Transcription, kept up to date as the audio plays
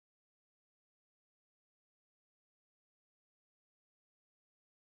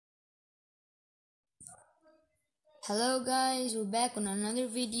Hello guys, we're back on another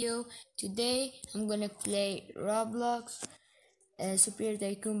video. Today I'm gonna play Roblox Super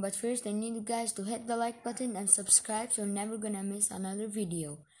Tycoon, but first I need you guys to hit the like button and subscribe so you're never gonna miss another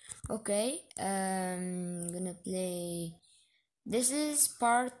video. Okay, I'm gonna play. This is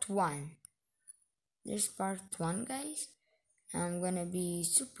part 1. This is part 1, guys. I'm gonna be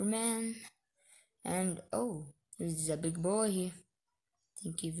Superman, and oh, there's a big boy here.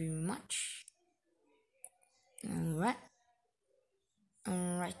 Thank you very much. Alright.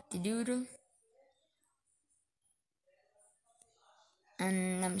 Alright, the doodle.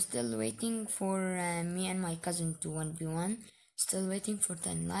 And I'm still waiting for me and my cousin to 1v1. Still waiting for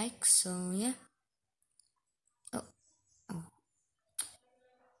 10 likes, so yeah. Oh, oh.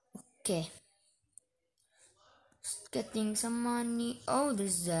 Okay. Just getting some money. Oh,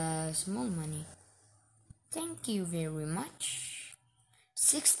 there's small money. Thank you very much.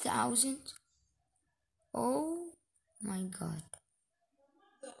 6,000. Oh my god.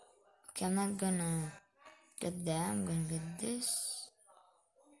 Okay, I'm not gonna get that. I'm gonna get this.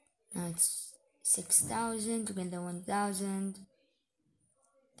 Now it's 6,000 to get the 1,000.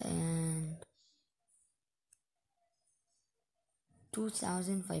 And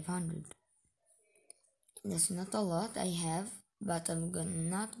 2,500. That's not a lot I have, but I'm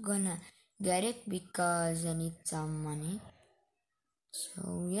not gonna get it because I need some money.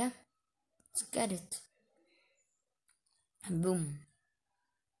 So yeah, let's get it. Boom.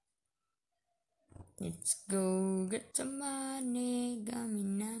 Let's go get some money. Gummy,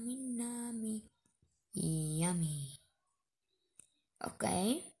 nami, nami. Yummy.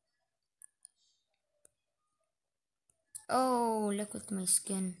 Okay. Oh, look at my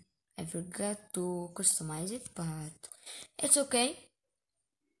skin. I forgot to customize it, but it's okay.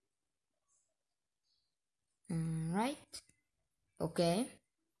 Right? Okay.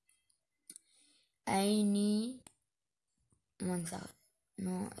 I need 1,000.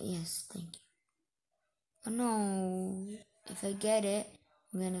 No, yes, thank you. Oh no, if I get it,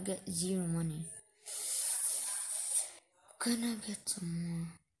 I'm gonna get 0 money. I'm gonna get some more.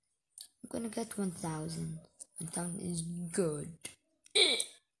 I'm gonna get 1,000. 1,000 is good. It's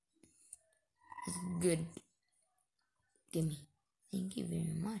good. Gimme. Thank you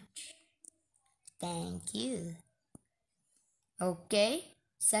very much. Thank you. Okay,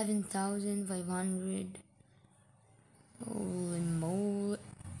 7,500. Holy moly.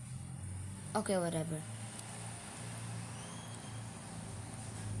 Okay, whatever.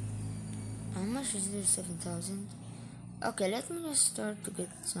 How much is this? 7,000? Okay, let me just start to get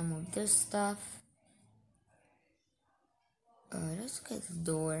some of this stuff. Let's get the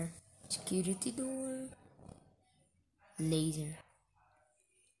door. Security door. Laser.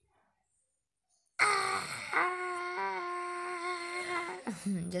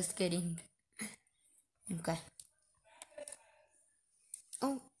 Just kidding. Okay.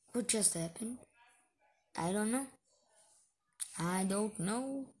 Oh, what just happened? I don't know. I don't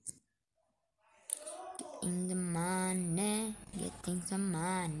know. In the money. Getting some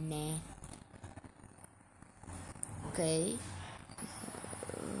money. Okay.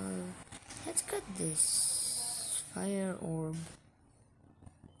 Let's get this. Fire orb.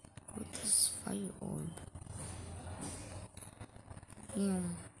 What is fire orb?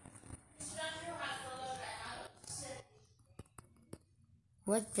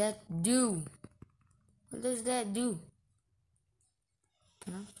 What that do? What does that do?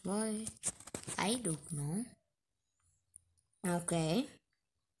 Cannot fly. I don't know. Okay.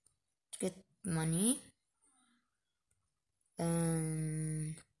 Get money.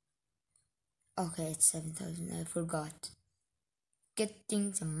 Okay, it's 7,000. I forgot.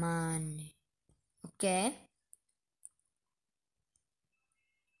 Getting some money. Okay.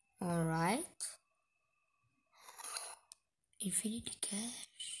 Alright. Infinity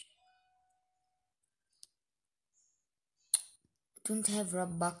cash. Don't have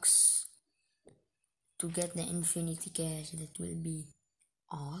robux to get the infinity cash. That will be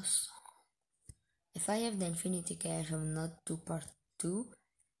awesome. If I have the infinity cash, I will not do part 2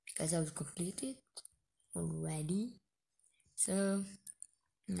 because I will complete it already. So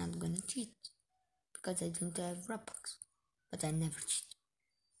I'm not gonna cheat because I don't have robux. But I never cheat.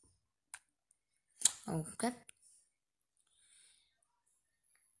 Okay.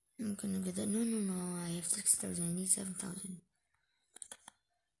 I'm gonna get that. No. I have 6,000. I need 7,000.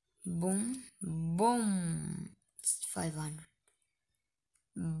 Boom. Boom. It's 500.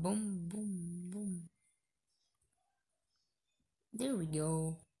 Boom. There we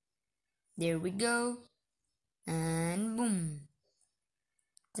go. And boom.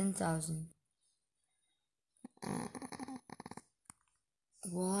 10,000.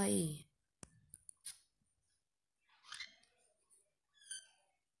 Why?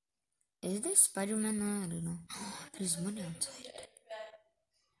 Is this Spider-Man? I don't know. There's money outside.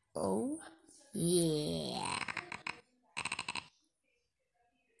 Oh, yeah.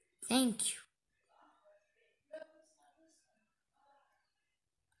 Thank you.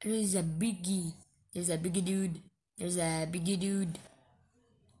 There's a biggie. There's a biggie dude. There's a biggie dude.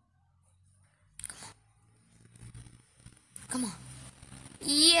 Come on.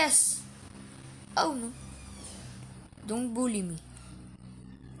 Yes. Oh no. Don't bully me.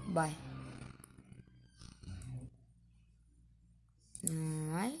 Bye.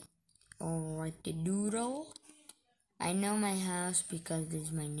 Alright. Alright, the doodle. I know my house because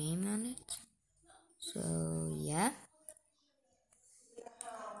there's my name on it. So, yeah.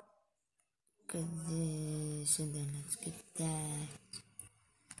 Get this, and then let's get that.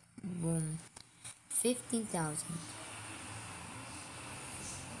 Boom. 15,000.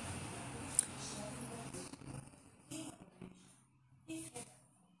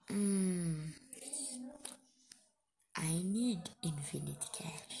 I need infinite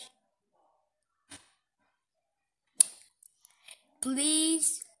cash.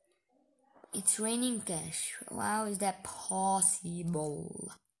 Please. It's raining cash. Wow, is that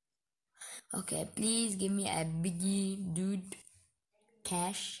possible? Okay, please give me a biggie dude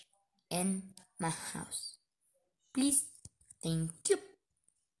cash in my house. Please. Thank you.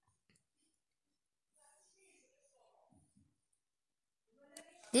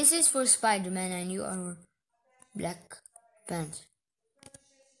 This is for Spider-Man and you are Black Panther.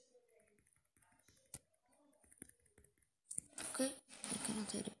 Okay, I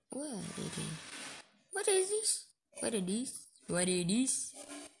cannot hit it. What is this? What is this? What is this?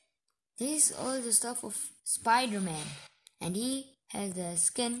 This is all the stuff of Spider-Man. And he has the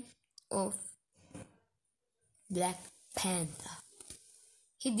skin of Black Panther.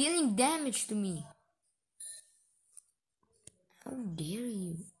 He's dealing damage to me. How dare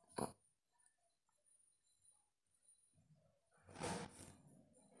you? Oh.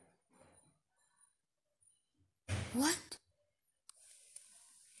 What?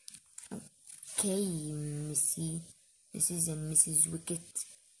 Okay, Mrs. and Mrs. Wicket.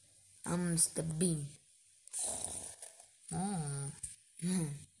 I'm Mr. Bean. Oh.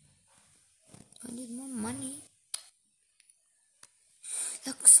 I need more money.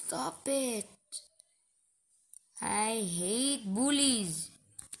 Look, stop it. I hate bullies.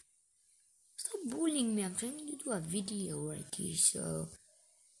 Stop bullying me. I'm trying to do a video right here, so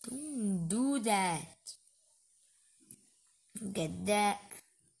don't do that. Get that.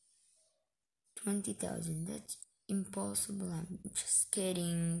 20,000. That's impossible. I'm just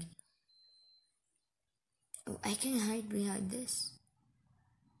kidding. Oh, I can hide behind this.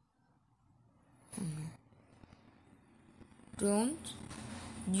 Oh no. Don't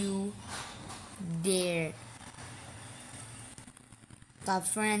you dare. Stop,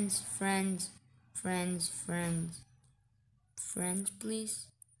 friends, please.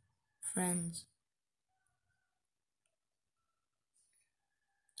 Friends.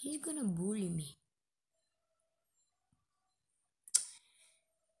 He's gonna bully me.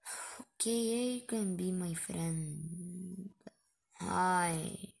 Okay, you can be my friend.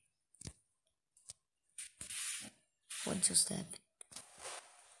 Hi. What just happened?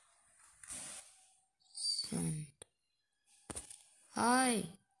 Send. Hi.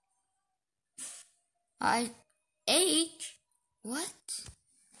 H? What?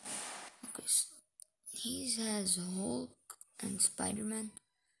 Okay, he has Hulk and Spider-Man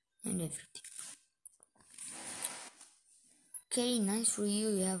and everything. Okay, nice for you.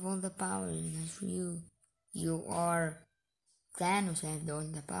 You have all the powers. Nice for you. You are Thanos. I have all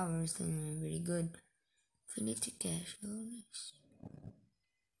the powers. And very good. Infinity cash. Oh, nice.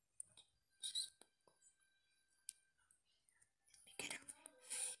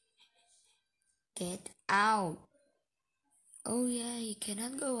 Get out. Oh yeah, you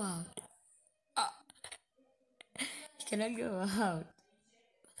cannot go out. You cannot go out.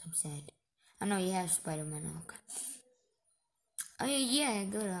 I'm sad. I know you have Spider-Man. Okay. Oh yeah,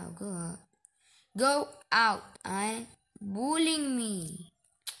 go out, go out. Go out. Bullying me.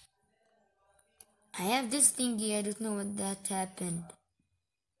 I have this thingy. I don't know what that happened.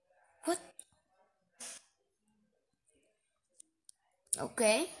 What?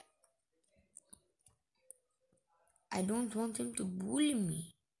 Okay. I don't want him to bully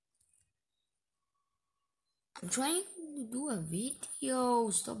me. I'm trying to do a video.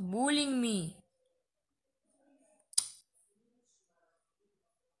 Stop bullying me.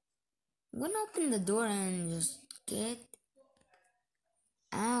 I'm gonna open the door and just get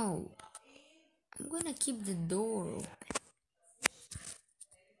out. I'm gonna keep the door open.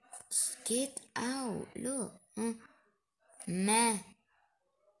 Just get out. Look. Meh.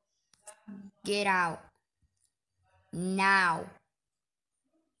 Get out. Now.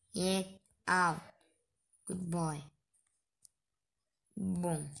 Get out. Goodbye.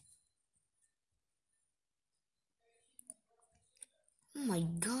 Boom. Oh my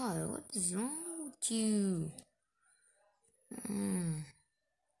god, what is wrong with you?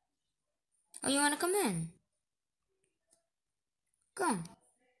 Oh, you wanna come in? Come.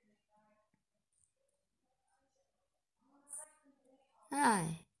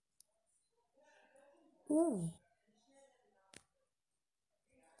 Hi. Ooh.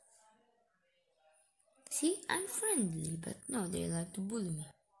 See, I'm friendly, but no, they like to bully me.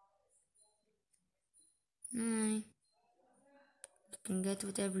 You can get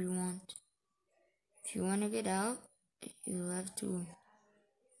whatever you want. If you wanna get out, you have to.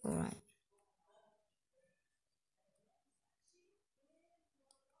 Alright.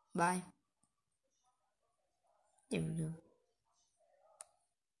 Bye. There we go.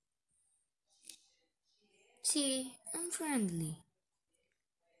 See, I'm friendly.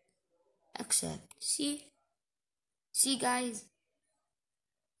 Accept. See? See, guys?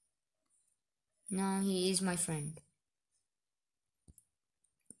 Now he is my friend.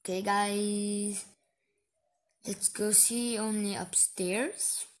 Okay, guys. Let's go see only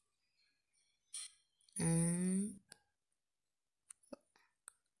upstairs. And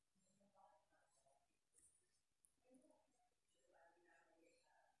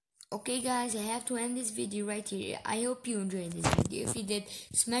okay guys, I have to end this video right here. I hope you enjoyed this video. If you did,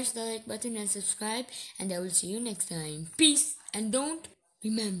 smash the like button and subscribe, and I will see you next time. Peace, and don't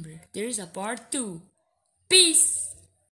remember, there is a part 2. Peace.